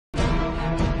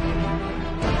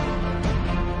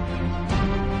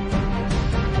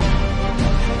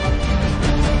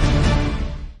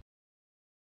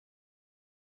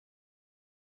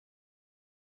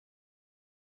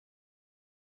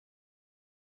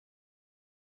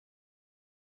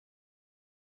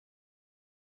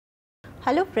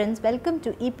Hello friends, welcome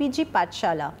to EPG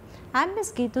Pathshala. I am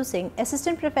Ms. Geetu Singh,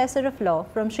 Assistant Professor of Law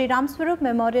from Sri Ram Swarup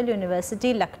Memorial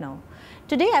University, Lucknow.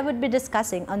 Today I would be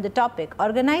discussing on the topic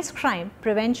Organized Crime,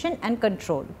 Prevention and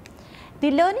Control.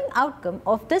 The learning outcome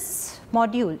of this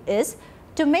module is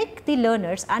to make the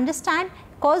learners understand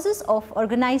causes of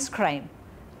organized crime,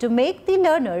 to make the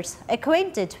learners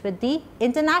acquainted with the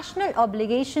international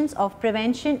obligations of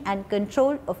prevention and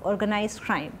control of organized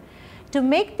crime, to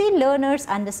make the learners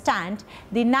understand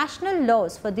the national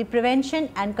laws for the prevention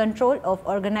and control of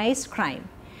organized crime.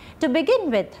 To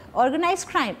begin with, organized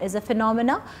crime is a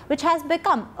phenomena which has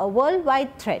become a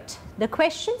worldwide threat. The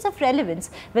questions of relevance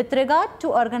with regard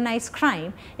to organized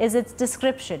crime is its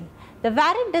description. The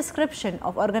varied description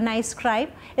of organized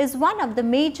crime is one of the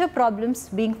major problems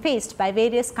being faced by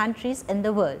various countries in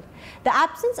the world. The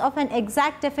absence of an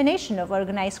exact definition of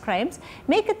organized crimes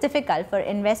make it difficult for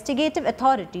investigative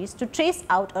authorities to trace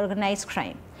out organized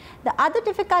crime. The other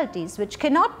difficulties which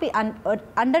cannot be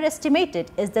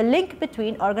underestimated is the link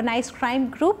between organized crime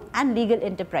group and legal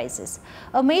enterprises.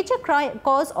 A major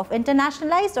cause of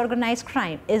internationalized organized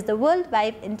crime is the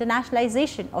worldwide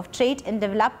internationalization of trade and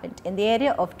development in the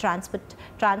area of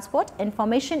transport,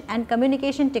 information and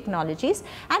communication technologies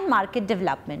and market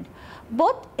development.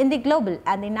 Both in the global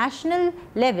and the national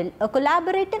level, a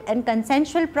collaborative and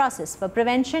consensual process for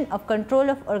prevention of control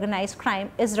of organized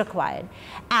crime is required,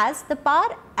 as the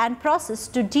power and process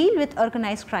to deal with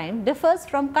organized crime differs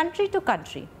from country to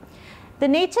country. The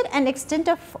nature and extent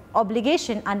of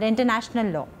obligation under international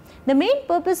law. The main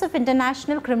purpose of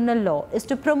international criminal law is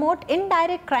to promote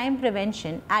indirect crime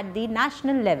prevention at the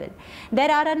national level.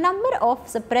 There are a number of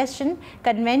suppression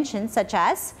conventions such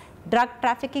as Drug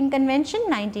Trafficking Convention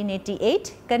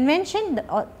 1988, Convention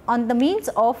on the Means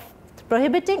of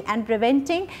Prohibiting and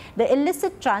Preventing the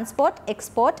Illicit Transport,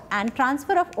 Export and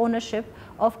Transfer of Ownership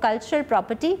of Cultural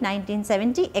Property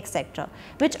 1970, etc.,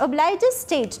 which obliges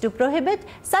states to prohibit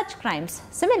such crimes.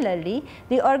 Similarly,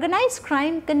 the Organized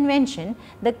Crime Convention,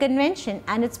 the convention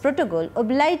and its protocol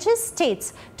obliges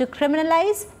states to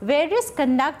criminalize various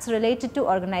conducts related to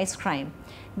organized crime.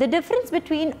 The difference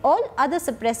between all other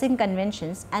suppressing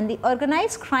conventions and the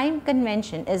Organized Crime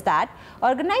Convention is that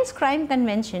Organized Crime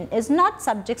Convention is not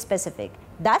subject specific,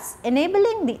 thus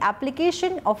enabling the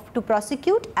application to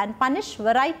prosecute and punish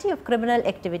variety of criminal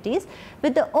activities,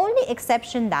 with the only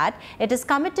exception that it is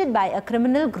committed by a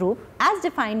criminal group as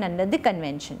defined under the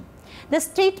convention. The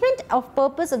statement of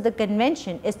purpose of the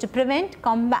convention is to prevent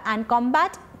and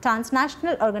combat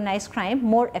transnational organized crime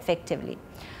more effectively.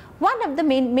 One of the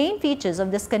main features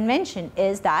of this convention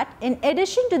is that in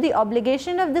addition to the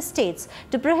obligation of the states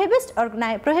to prohibit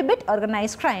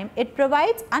organized crime, it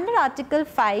provides under Article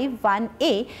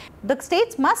 5(1)(a) the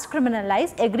states must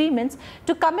criminalize agreements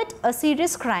to commit a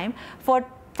serious crime for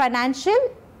financial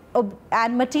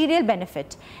and material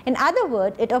benefit. In other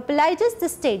words, it obliges the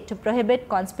state to prohibit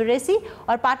conspiracy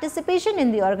or participation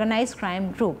in the organized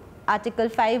crime group. Article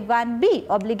 5(1)(b)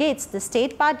 obligates the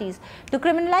state parties to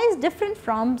criminalize different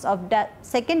forms of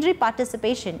secondary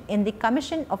participation in the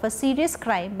commission of a serious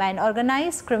crime by an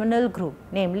organized criminal group,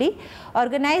 namely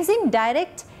organizing,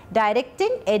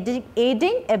 directing,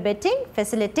 aiding, abetting,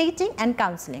 facilitating and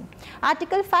counseling.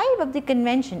 Article 5 of the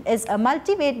convention is a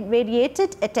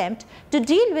multivariated attempt to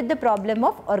deal with the problem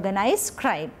of organized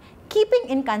crime, keeping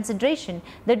in consideration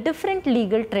the different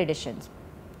legal traditions.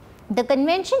 The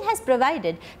convention has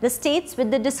provided the states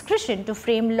with the discretion to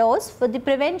frame laws for the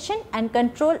prevention and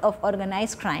control of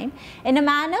organized crime in a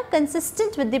manner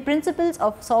consistent with the principles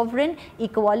of sovereign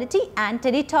equality and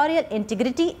territorial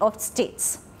integrity of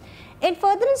states. In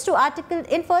furtherance to Article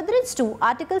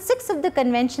 6 of the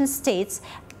convention states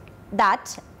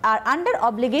that are under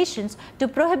obligations to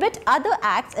prohibit other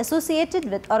acts associated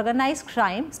with organized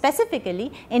crime,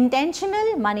 specifically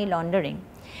intentional money laundering.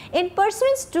 In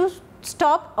pursuance to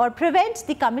stop or prevent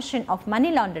the commission of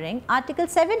money laundering, Article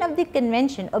 7 of the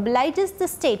convention obliges the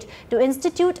state to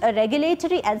institute a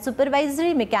regulatory and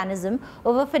supervisory mechanism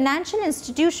over financial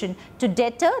institutions to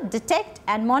deter, detect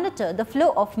and monitor the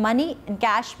flow of money and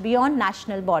cash beyond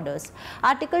national borders.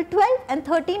 Article 12 and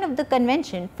 13 of the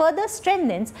convention further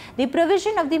strengthens the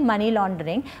provision of the money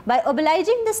laundering by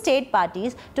obliging the state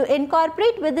parties to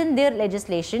incorporate within their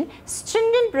legislation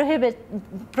stringent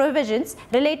provisions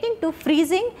relating to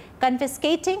freezing,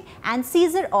 confiscating and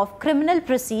seizure of criminal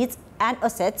proceeds and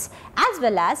assets, as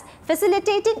well as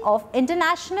facilitating of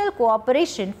international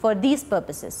cooperation for these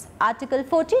purposes. Article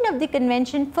 14 of the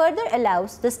Convention further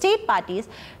allows the state parties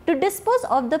to dispose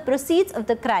of the proceeds of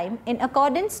the crime in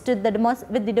accordance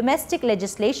with the domestic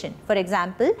legislation. For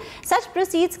example, such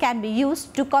proceeds can be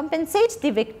used to compensate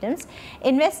the victims,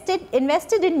 invested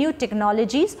in new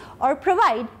technologies, or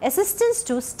provide assistance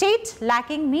to state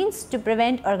lacking means to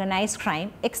prevent organized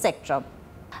crime, etc.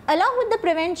 Along with the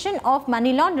prevention of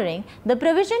money laundering, the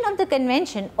provision of the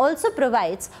Convention also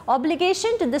provides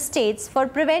obligation to the states for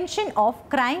prevention of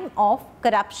crime of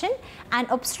corruption and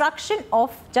obstruction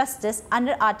of justice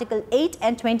under Article 8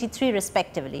 and 23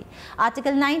 respectively.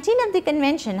 Article 19 of the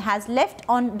Convention has left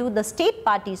on to the state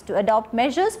parties to adopt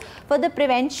measures for the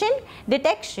prevention,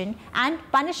 detection and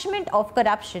punishment of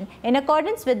corruption in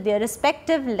accordance with their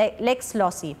respective lex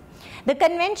loci. The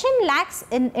Convention lacks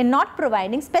in not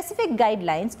providing specific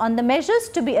guidelines on the measures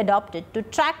to be adopted to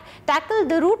tackle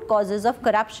the root causes of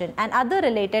corruption and other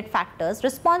related factors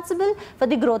responsible for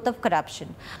the growth of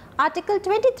corruption. Article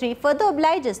 23 further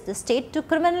obliges the state to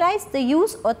criminalize the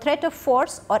use or threat of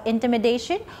force or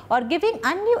intimidation or giving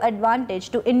undue advantage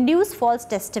to induce false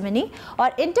testimony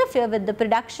or interfere with the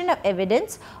production of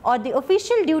evidence or the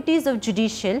official duties of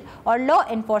judicial or law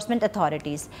enforcement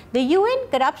authorities. The UN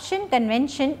Corruption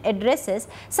Convention addresses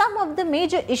some of the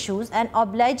major issues and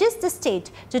obliges the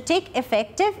state to take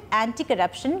effective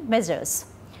anti-corruption measures.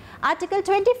 Article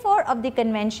 24 of the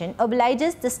Convention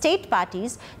obliges the state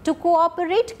parties to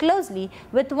cooperate closely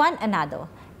with one another,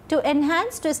 to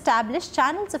establish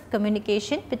channels of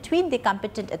communication between the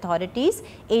competent authorities,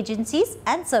 agencies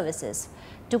and services,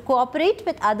 to cooperate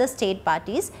with other state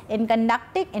parties in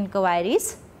conducting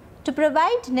inquiries, to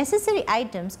provide necessary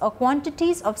items or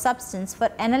quantities of substance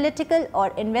for analytical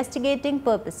or investigating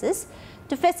purposes,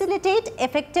 to facilitate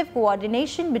effective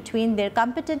coordination between their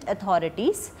competent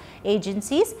authorities,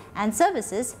 agencies and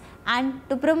services, and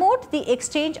to promote the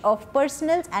exchange of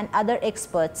personnel and other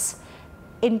experts,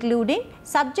 including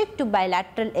subject to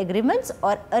bilateral agreements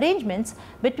or arrangements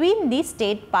between these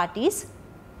state parties,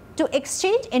 to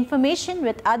exchange information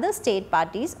with other state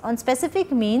parties on specific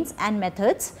means and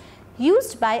methods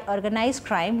used by organized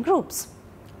crime groups.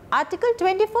 Article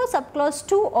 24 subclause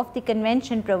 2 of the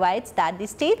Convention provides that the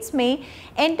states may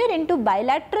enter into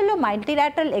bilateral or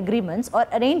multilateral agreements or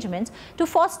arrangements to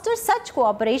foster such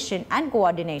cooperation and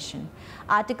coordination.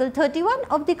 Article 31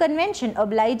 of the Convention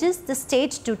obliges the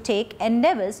states to take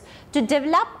endeavors to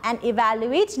develop and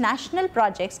evaluate national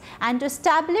projects and to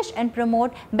establish and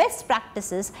promote best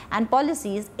practices and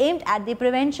policies aimed at the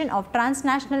prevention of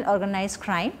transnational organized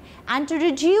crime and to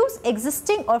reduce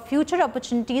existing or future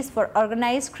opportunities for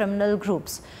organized criminal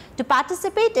groups to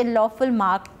participate in lawful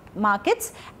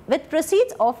markets with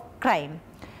proceeds of crime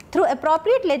through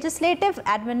appropriate legislative,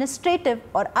 administrative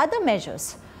or other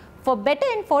measures. For better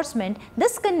enforcement,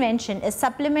 this convention is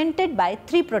supplemented by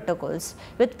 3 protocols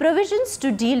with provisions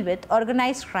to deal with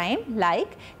organized crime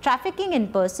like trafficking in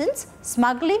persons,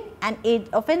 smuggling and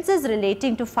offences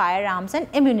relating to firearms and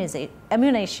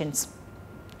ammunitions.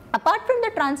 Apart from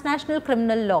the transnational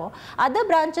criminal law, other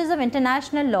branches of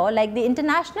international law like the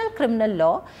International Criminal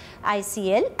Law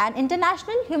 (ICL) and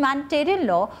International Humanitarian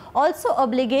Law also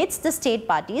obligates the state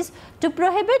parties to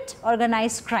prohibit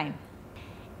organized crime.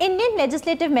 Indian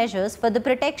legislative measures for the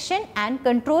protection and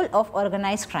control of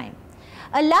organized crime.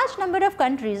 A large number of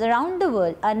countries around the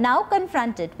world are now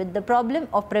confronted with the problem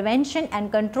of prevention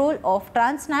and control of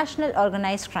transnational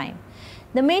organized crime.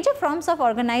 The major forms of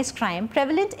organized crime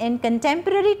prevalent in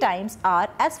contemporary times are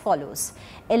as follows: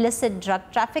 illicit drug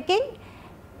trafficking,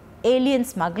 alien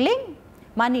smuggling,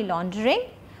 money laundering,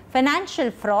 financial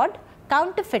fraud,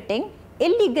 counterfeiting,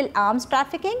 illegal arms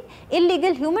trafficking,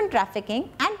 illegal human trafficking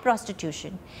and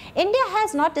prostitution. India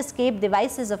has not escaped the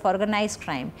vices of organized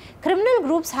crime. Criminal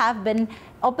groups have been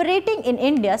operating in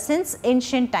India since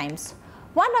ancient times.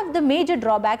 One of the major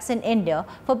drawbacks in India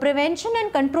for prevention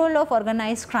and control of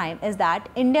organized crime is that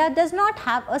India does not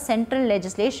have a central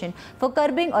legislation for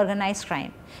curbing organized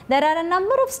crime. There are a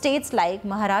number of states like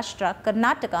Maharashtra,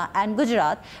 Karnataka and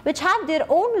Gujarat which have their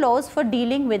own laws for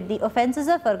dealing with the offences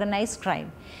of organized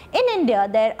crime. In India,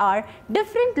 there are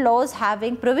different laws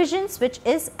having provisions which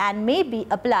is and may be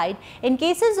applied in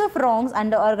cases of wrongs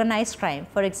under organized crime.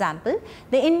 For example,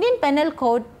 the Indian Penal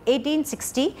Code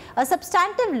 1860, a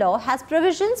substantive law, has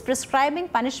provisions prescribing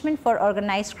punishment for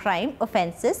organized crime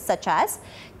offences such as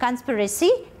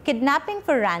conspiracy, kidnapping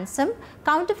for ransom,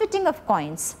 counterfeiting of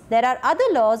coins. There are other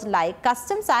laws like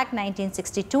Customs Act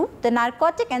 1962, the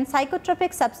Narcotic and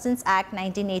Psychotropic Substance Act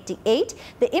 1988,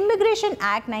 the Immigration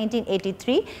Act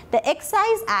 1983, the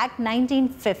Excise Act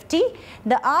 1950,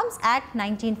 the Arms Act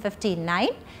 1959,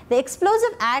 the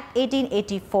Explosive Act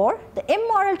 1884, the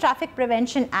Immoral Traffic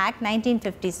Prevention Act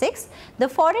 1956, the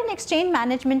Foreign Exchange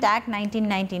Management Act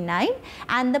 1999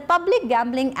 and the Public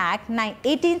Gambling Act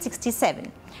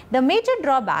 1867. The major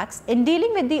drawbacks in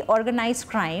dealing with the organized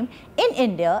crime in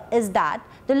India is that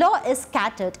the law is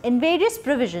scattered in various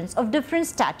provisions of different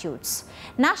statutes,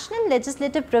 national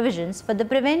legislative provisions for the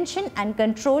prevention and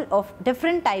control of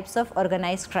different types of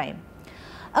organized crime.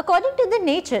 According to the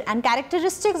nature and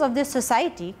characteristics of the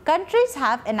society, countries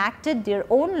have enacted their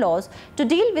own laws to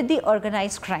deal with the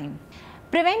organized crime.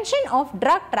 Prevention of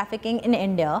drug trafficking in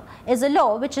India is a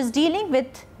law which is dealing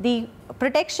with the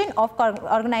protection of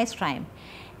organized crime.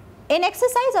 In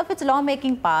exercise of its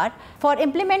lawmaking power, for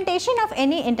implementation of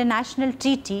any international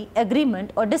treaty,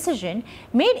 agreement or decision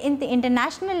made in the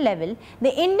international level,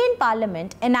 the Indian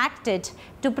Parliament enacted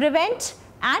to prevent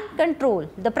and control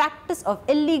the practice of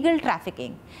illegal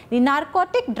trafficking. The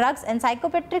Narcotic Drugs and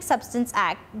Psychotropic Substance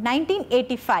Act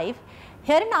 1985,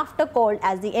 hereinafter called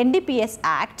as the NDPS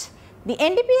Act. The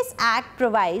NDPS Act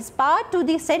provides power to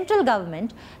the central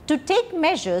government to take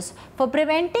measures for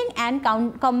preventing and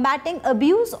combating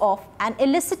abuse of and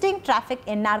eliciting traffic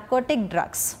in narcotic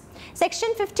drugs. Section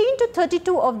 15 to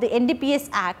 32 of the NDPS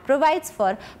Act provides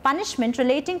for punishment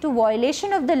relating to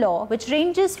violation of the law, which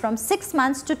ranges from 6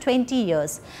 months to 20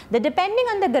 years, depending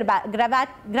on the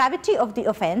gravity of the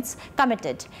offence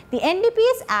committed. The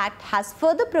NDPS Act has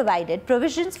further provided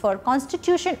provisions for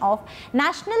constitution of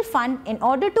national fund in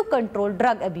order to control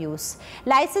drug abuse,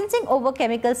 licensing over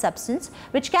chemical substance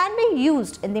which can be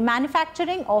used in the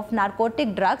manufacturing of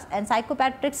narcotic drugs and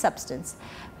psychotropic substance,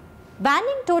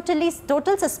 banning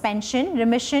total suspension,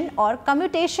 remission or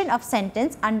commutation of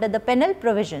sentence under the penal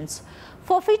provisions,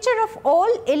 forfeiture of all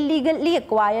illegally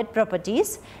acquired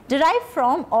properties derived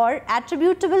from or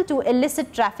attributable to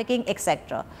illicit trafficking,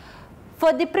 etc.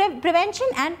 For the prevention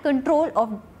and control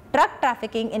of drug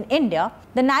trafficking in India,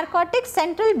 the Narcotics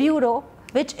Central Bureau,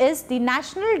 which is the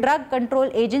National Drug Control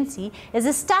Agency, is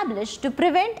established to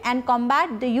prevent and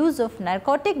combat the use of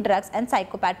narcotic drugs and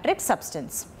psychotropic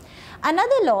substance.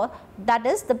 Another law, that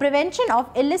is the Prevention of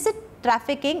Illicit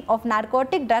Trafficking of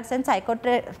Narcotic Drugs and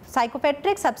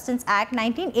Psychotropic Substance Act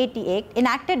 1988,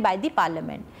 enacted by the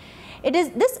Parliament. It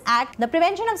is this act, the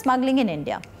Prevention of Smuggling in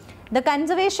India, the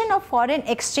Conservation of Foreign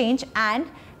Exchange and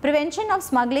Prevention of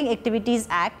Smuggling Activities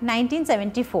Act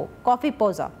 1974, Coffee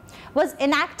Posa, was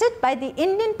enacted by the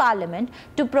Indian Parliament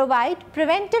to provide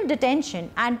preventive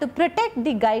detention and to protect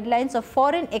the guidelines of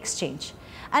foreign exchange.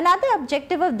 Another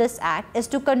objective of this act is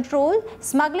to control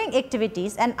smuggling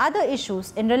activities and other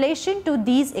issues in relation to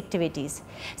these activities.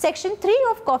 Section 3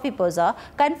 of Coffee Posa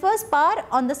confers power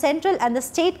on the central and the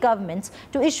state governments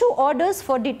to issue orders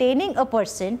for detaining a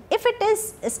person if it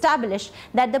is established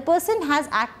that the person has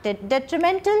acted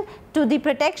detrimental to the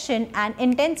protection and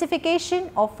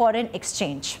intensification of foreign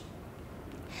exchange.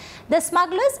 The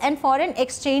Smugglers and Foreign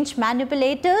Exchange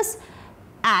Manipulators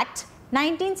Act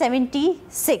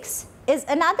 1976 is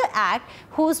another act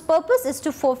whose purpose is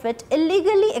to forfeit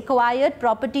illegally acquired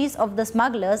properties of the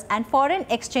smugglers and foreign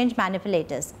exchange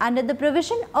manipulators. Under the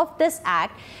provision of this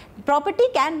act, property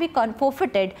can be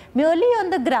forfeited merely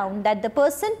on the ground that the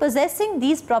person possessing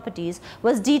these properties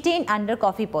was detained under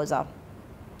Coffee Posa.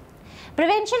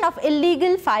 Prevention of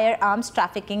illegal firearms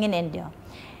trafficking in India.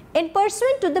 In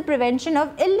pursuant to the prevention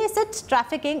of illicit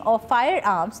trafficking of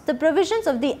firearms, the provisions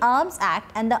of the Arms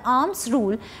Act and the Arms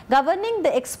Rule governing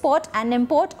the export and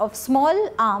import of small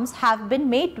arms have been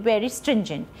made very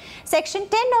stringent. Section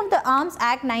 10 of the Arms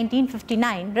Act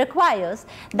 1959 requires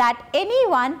that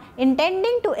anyone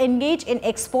intending to engage in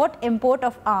export-import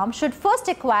of arms should first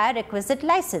acquire requisite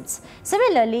license.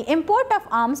 Similarly, import of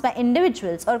arms by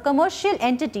individuals or commercial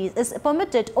entities is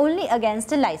permitted only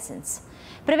against a license.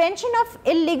 Prevention of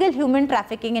illegal human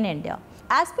trafficking in India.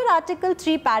 As per Article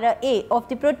 3 Para A of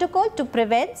the Protocol to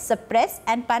Prevent, Suppress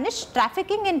and Punish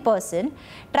Trafficking in Person,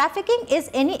 trafficking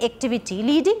is any activity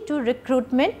leading to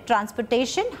recruitment,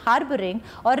 transportation, harboring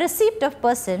or receipt of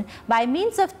person by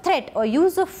means of threat or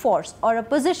use of force or a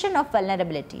position of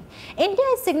vulnerability. India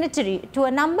is signatory to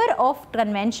a number of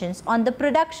conventions on the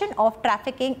production of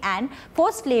trafficking and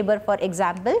forced labour. For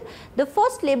example, the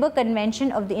Forced Labour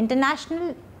Convention of the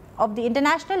International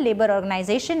Labour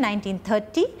Organization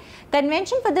 1930,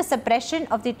 Convention for the Suppression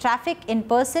of the Traffic in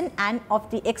Person and of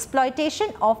the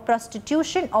Exploitation of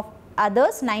Prostitution of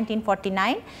Others,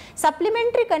 1949,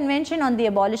 Supplementary Convention on the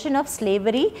Abolition of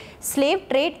Slavery, Slave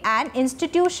Trade and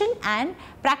Institution and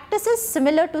Practices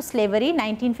Similar to Slavery,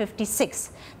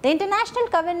 1956. The International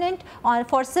Covenant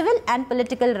for Civil and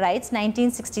Political Rights,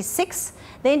 1966.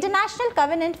 The International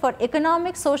Covenant for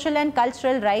Economic, Social and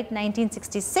Cultural Rights,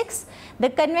 1966. The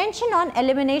Convention on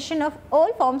Elimination of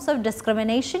All Forms of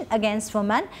Discrimination Against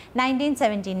Women,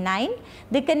 1979.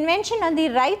 The Convention on the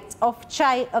Rights of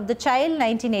the Child,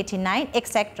 1989,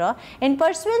 etc. in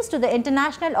pursuance to the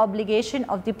international obligation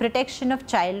of the protection of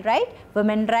child right,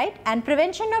 women right and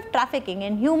prevention of trafficking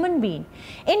in human being.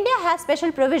 India has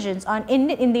special provisions in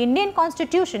the Indian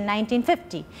Constitution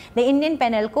 1950, the Indian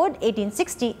Penal Code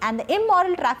 1860 and the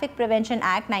Immoral Traffic Prevention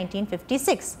Act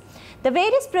 1956. The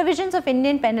various provisions of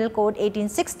Indian Penal Code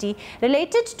 1860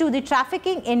 related to the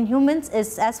trafficking in humans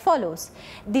is as follows.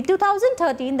 The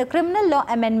 2013 the Criminal Law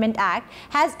Amendment Act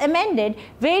has amended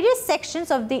various sections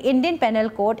of the Indian Penal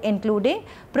Code including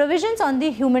provisions on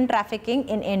the human trafficking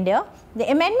in India. The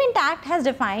Amendment Act has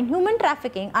defined human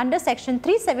trafficking under section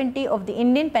 370 of the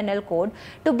Indian Penal Code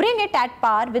to bring it at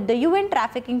par with the UN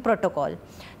Trafficking Protocol.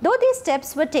 Though these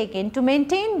steps were taken to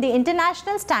maintain the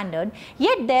international standard,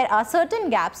 yet there are certain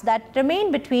gaps that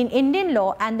remain between Indian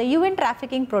law and the UN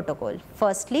Trafficking Protocol.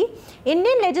 Firstly,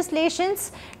 Indian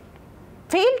legislations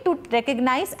fail to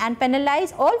recognize and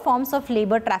penalize all forms of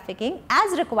labor trafficking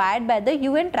as required by the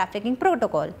UN Trafficking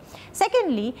Protocol.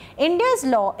 Secondly, India's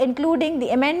law, including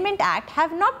the Amendment Act,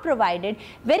 have not provided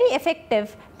very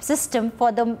effective system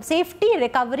for the safety,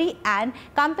 recovery and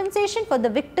compensation for the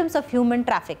victims of human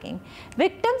trafficking,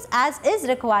 victims as is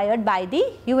required by the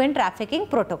UN Trafficking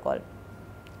Protocol.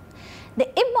 The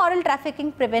Immoral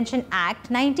Trafficking Prevention Act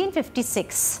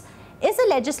 1956 is a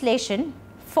legislation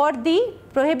for the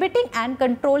prohibiting and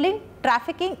controlling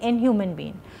trafficking in human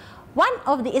being. One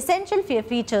of the essential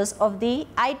features of the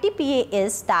ITPA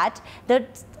is that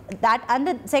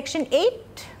under section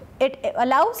 8 it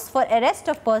allows for arrest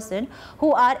of persons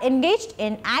who are engaged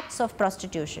in acts of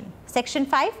prostitution. Section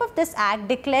 5 of this act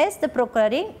declares the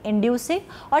procuring, inducing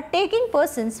or taking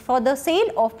persons for the sale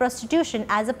of prostitution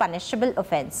as a punishable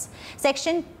offence.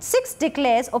 Section 6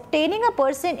 declares obtaining a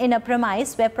person in a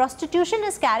premise where prostitution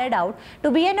is carried out to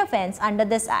be an offence under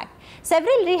this act.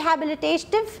 Several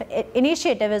rehabilitative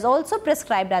initiatives is also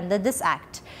prescribed under this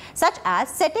act, such as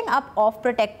setting up of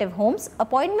protective homes,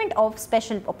 appointment of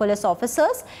special police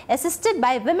officers assisted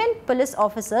by women police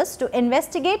officers to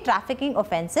investigate trafficking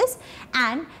offences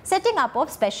and setting up of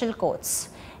special courts.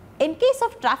 In case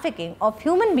of trafficking of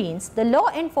human beings, the law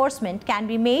enforcement can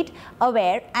be made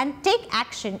aware and take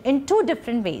action in two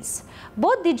different ways.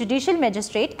 Both the judicial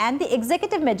magistrate and the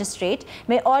executive magistrate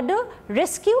may order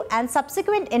rescue and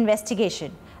subsequent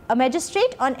investigation. A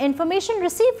magistrate on information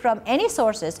received from any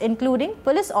sources including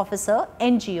police officer,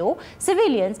 NGO,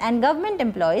 civilians and government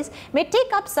employees may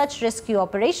take up such rescue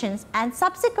operations and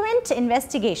subsequent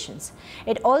investigations.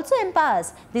 It also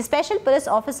empowers the special police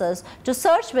officers to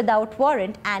search without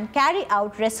warrant and carry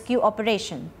out rescue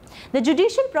operation. The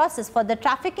judicial process for the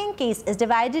trafficking case is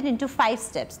divided into 5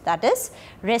 steps, that is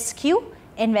rescue,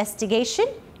 investigation,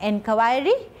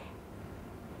 inquiry,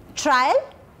 trial,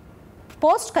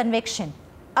 post-conviction.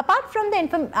 Apart from the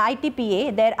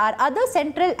ITPA, there are other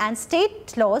central and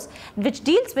state laws which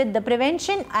deals with the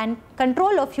prevention and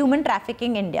control of human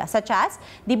trafficking in India, such as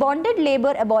the Bonded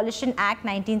Labour Abolition Act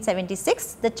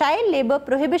 1976, the Child Labour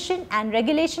Prohibition and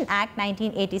Regulation Act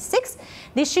 1986,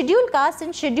 the Scheduled Caste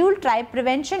and Scheduled Tribe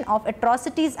Prevention of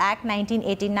Atrocities Act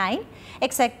 1989,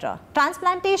 etc.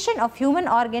 Transplantation of Human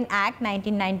Organ Act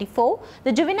 1994,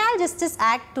 the Juvenile Justice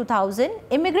Act 2000,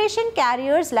 Immigration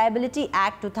Carriers Liability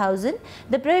Act 2000,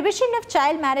 the Prohibition of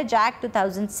Child Marriage Act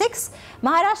 2006,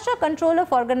 Maharashtra Control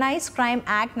of Organised Crime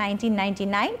Act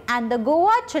 1999 and the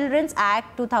Goa Children's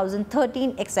Act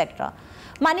 2013, etc.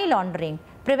 Money laundering,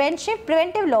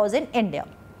 preventive laws in India.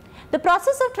 The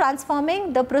process of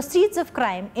transforming the proceeds of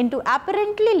crime into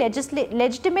apparently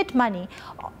legitimate money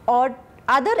or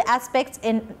other aspects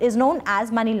is known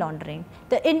as money laundering.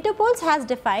 The Interpol has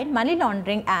defined money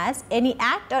laundering as any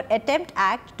act or attempt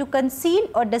act to conceal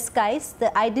or disguise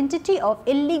the identity of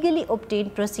illegally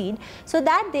obtained proceeds so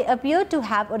that they appear to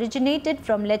have originated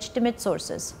from legitimate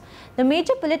sources. The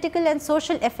major political and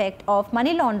social effect of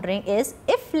money laundering is,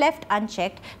 if left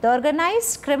unchecked, the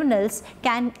organized criminals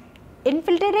can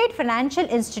infiltrate financial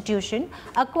institutions,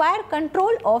 acquire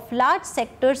control of large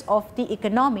sectors of the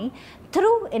economy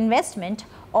through investment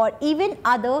or even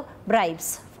other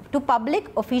bribes to public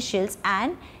officials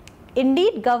and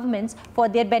indeed governments for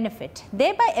their benefit,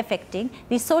 thereby affecting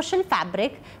the social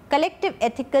fabric, collective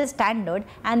ethical standard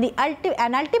and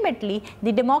ultimately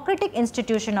the democratic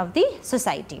institution of the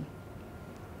society.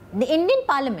 The Indian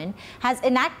Parliament has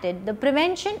enacted the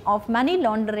Prevention of Money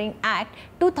Laundering Act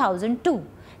 2002.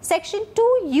 Section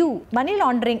 2U Money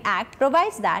Laundering Act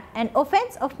provides that an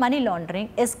offence of money laundering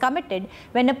is committed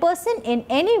when a person in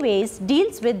any ways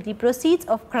deals with the proceeds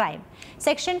of crime.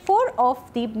 Section 4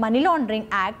 of the Money Laundering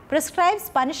Act prescribes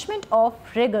punishment of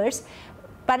rigorous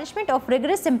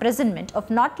imprisonment of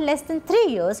not less than 3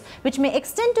 years, which may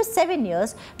extend to 7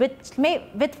 years,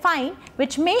 with fine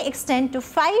which may extend to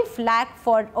 5 lakh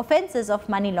for offences of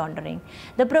money laundering.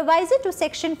 The proviso to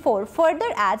Section 4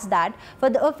 further adds that for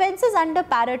the offences under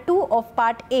Para 2 of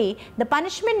Part A, the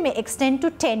punishment may extend to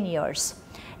 10 years.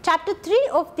 Chapter 3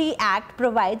 of the Act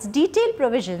provides detailed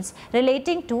provisions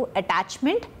relating to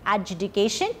attachment,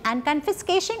 adjudication and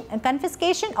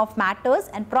confiscation of matters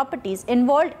and properties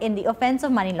involved in the offence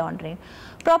of money laundering.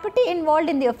 Property involved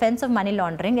in the offence of money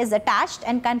laundering is attached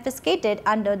and confiscated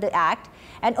under the Act.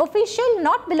 An official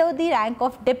not below the rank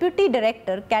of Deputy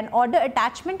Director can order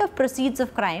attachment of proceeds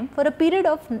of crime for a period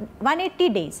of 180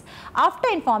 days after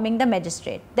informing the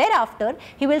magistrate. Thereafter,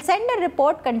 he will send a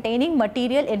report containing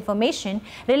material information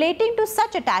relating to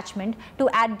such attachment to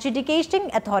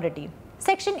adjudicating authority.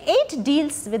 Section 8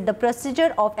 deals with the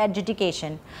procedure of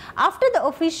adjudication. After the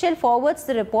official forwards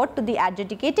the report to the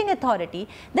adjudicating authority,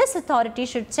 this authority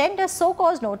should send a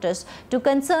so-called notice to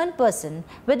concerned person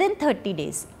within 30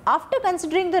 days. After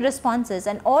considering the responses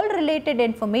and all related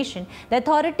information, the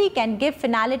authority can give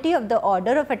finality of the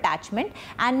order of attachment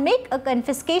and make a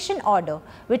confiscation order,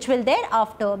 which will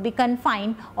thereafter be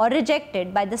confined or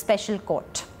rejected by the special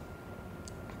court.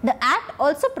 The Act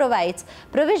also provides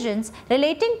provisions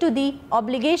relating to the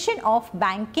obligation of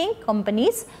banking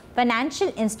companies, financial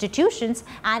institutions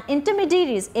and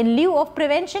intermediaries in lieu of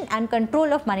prevention and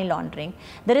control of money laundering.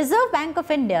 The Reserve Bank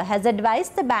of India has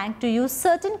advised the bank to use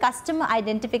certain customer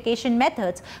identification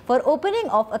methods for opening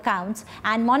of accounts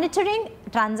and monitoring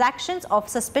transactions of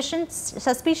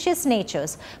suspicious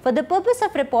natures for the purpose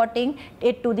of reporting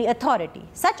it to the authority,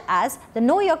 such as the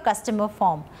Know Your Customer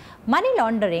form. Money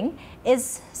laundering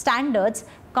is standards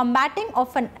combating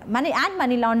of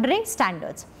money laundering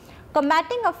standards.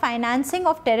 Combating of financing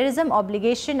of terrorism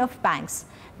obligation of banks.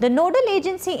 The nodal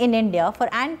agency in India for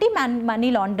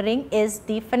anti-money laundering is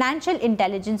the Financial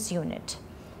Intelligence Unit.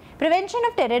 Prevention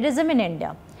of terrorism in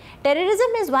India. Terrorism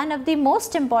is one of the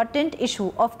most important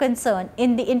issues of concern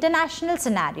in the international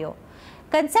scenario.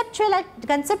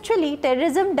 Conceptually,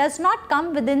 terrorism does not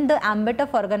come within the ambit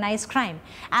of organized crime,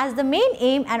 as the main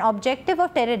aim and objective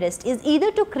of terrorists is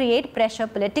either to create pressure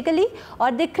politically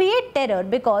or they create terror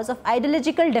because of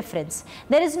ideological difference.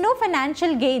 There is no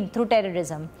financial gain through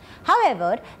terrorism.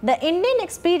 However, the Indian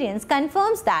experience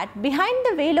confirms that behind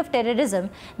the veil of terrorism,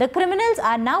 the criminals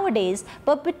are nowadays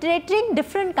perpetrating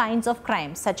different kinds of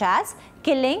crimes such as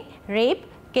killing, rape,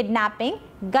 kidnapping,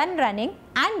 gun running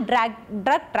and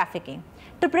drug trafficking.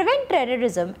 To prevent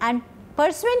terrorism and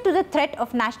pursuant to the threat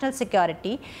of national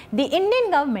security, the Indian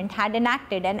government had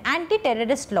enacted an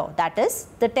anti-terrorist law, that is,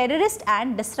 the Terrorist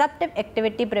and Disruptive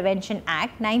Activity Prevention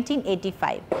Act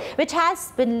 1985, which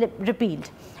has been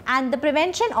repealed, and the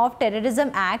Prevention of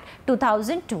Terrorism Act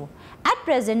 2002. At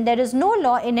present, there is no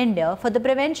law in India for the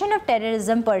prevention of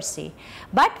terrorism per se,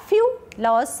 but few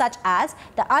laws such as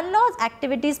the Unlawful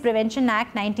Activities Prevention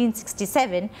Act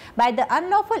 1967, by the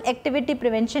Unlawful Activity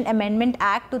Prevention Amendment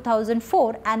Act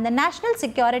 2004 and the National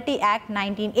Security Act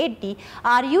 1980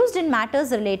 are used in matters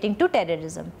relating to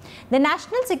terrorism. The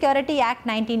National Security Act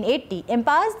 1980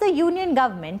 empowers the Union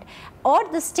government or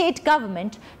the state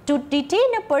government to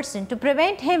detain a person to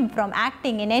prevent him from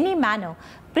acting in any manner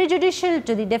prejudicial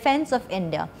to the defence of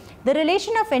India, the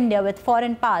relation of India with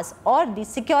foreign powers or the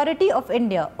security of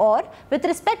India, or with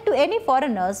respect to any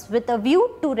foreigners with a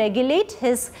view to regulate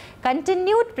his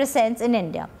continued presence in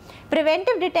India.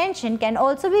 Preventive detention can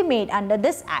also be made under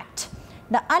this Act.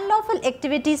 The Unlawful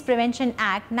Activities Prevention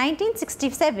Act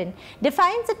 1967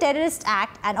 defines a terrorist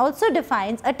act and also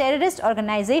defines a terrorist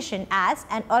organization as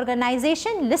an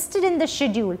organization listed in the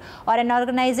schedule or an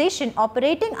organization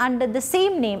operating under the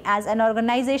same name as an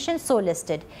organization so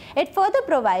listed. It further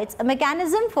provides a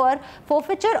mechanism for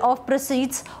forfeiture of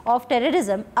proceeds of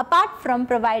terrorism apart from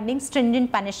providing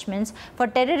stringent punishments for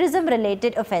terrorism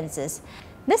related offences.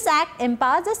 This Act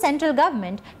empowers the central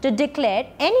government to declare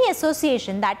any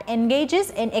association that engages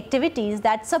in activities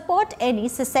that support any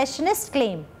secessionist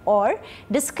claim or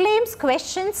disclaims,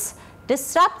 questions,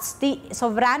 disrupts the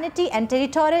sovereignty and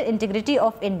territorial integrity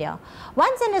of India.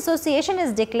 Once an association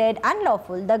is declared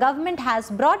unlawful, the government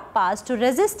has broad powers to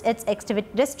restrict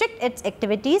its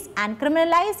activities and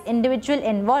criminalize individual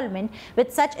involvement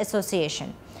with such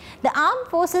association. The Armed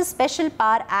Forces Special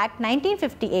Power Act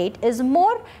 1958 is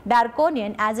more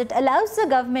draconian as it allows the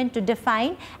government to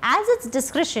define as its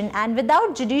discretion and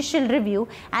without judicial review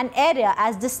an area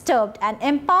as disturbed and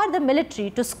empower the military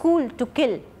to school to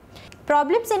kill.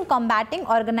 Problems in combating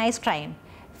organized crime.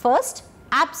 First,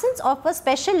 absence of a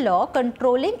special law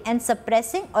controlling and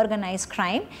suppressing organized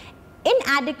crime.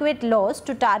 Inadequate laws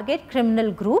to target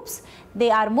criminal groups.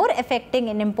 They are more effective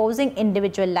in imposing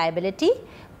individual liability.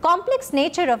 Complex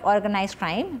nature of organized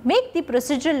crime make the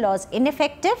procedural laws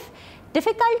ineffective.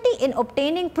 Difficulty in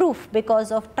obtaining proof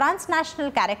because of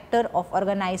transnational character of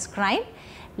organized crime.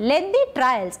 Lengthy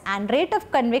trials and rate of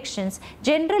convictions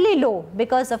generally low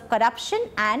because of corruption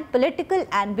and political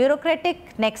and bureaucratic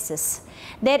nexus.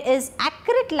 There is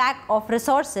accurate lack of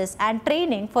resources and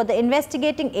training for the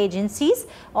investigating agencies,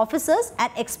 officers and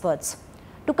experts.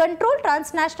 To control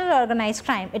transnational organized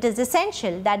crime, it is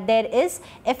essential that there is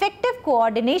effective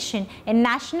coordination in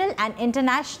national and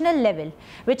international level,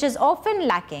 which is often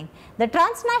lacking. The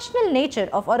transnational nature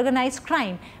of organized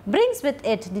crime brings with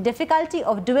it the difficulty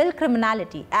of dual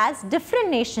criminality, as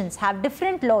different nations have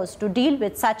different laws to deal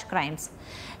with such crimes.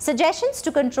 Suggestions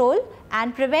to control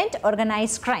and prevent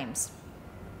organized crimes.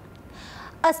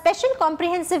 A special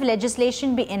comprehensive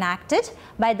legislation be enacted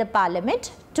by the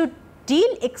Parliament to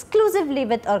deal exclusively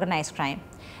with organized crime.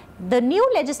 The new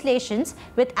legislations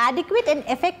with adequate and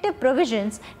effective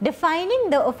provisions defining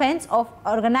the offence of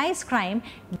organized crime,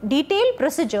 detailed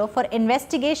procedure for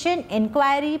investigation,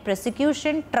 inquiry,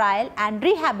 prosecution, trial and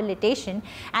rehabilitation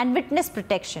and witness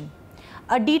protection.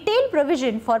 A detailed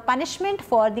provision for punishment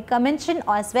for the commission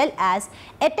as well as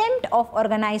attempt of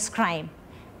organized crime.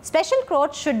 Special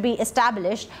courts should be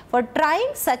established for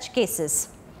trying such cases.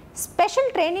 Special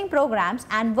training programs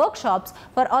and workshops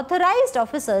for authorized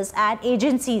officers and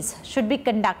agencies should be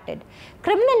conducted.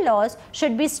 Criminal laws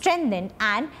should be strengthened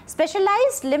and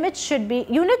specialized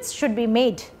units should be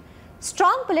made.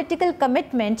 Strong political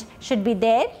commitment should be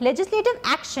there. Legislative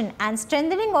action and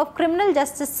strengthening of criminal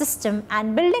justice system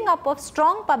and building up of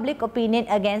strong public opinion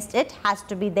against it has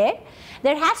to be there.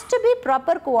 There has to be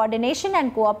proper coordination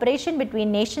and cooperation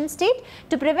between nation state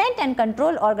to prevent and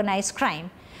control organized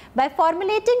crime by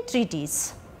formulating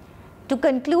treaties. To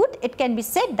conclude, it can be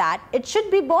said that it should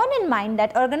be borne in mind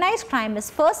that organized crime is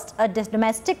first a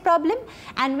domestic problem,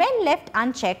 and when left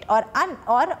unchecked or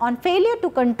on failure to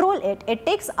control it, it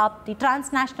takes up the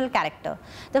transnational character.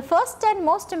 The first and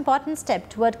most important step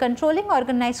toward controlling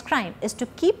organized crime is to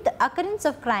keep the occurrence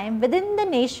of crime within the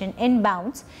nation in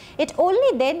bounds. It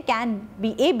only then can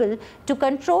be able to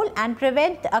control and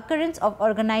prevent the occurrence of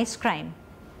organized crime.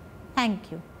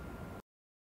 Thank you.